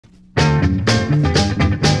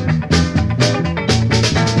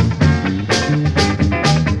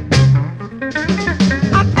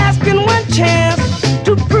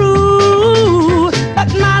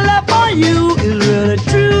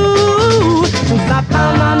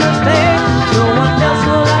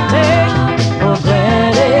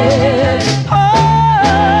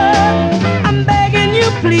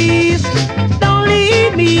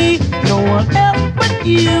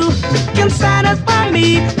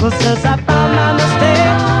But since I found my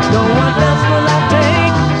mistake, no one else will I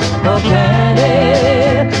take for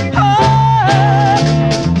granted. Oh,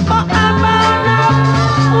 for I found out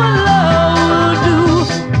what love will do,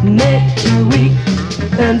 make you weak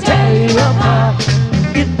and tear you apart.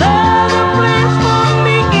 If there's a place for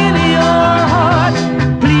me in your heart,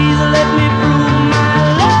 please let me prove my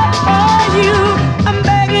love for you. I'm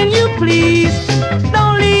begging you, please,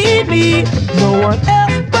 don't leave me. No one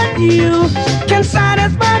else but you can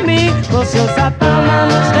satisfy me. Well, since I found my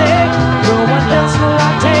mistake, no one else will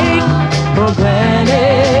I take for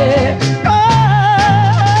granted. Oh,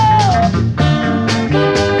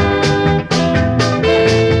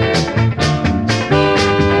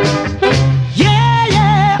 yeah,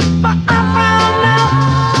 yeah, but I found out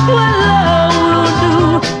what love will do.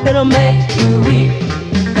 It'll make you weak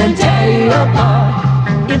and tear you apart.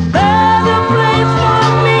 If there's a place for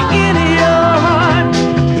me in your heart,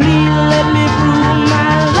 please let me prove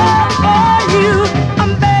my love for you.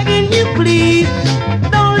 I'm begging you, please,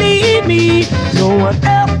 don't leave me. No one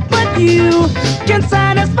else but you can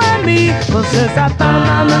satisfy me. Well, since I found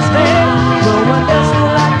my mistake,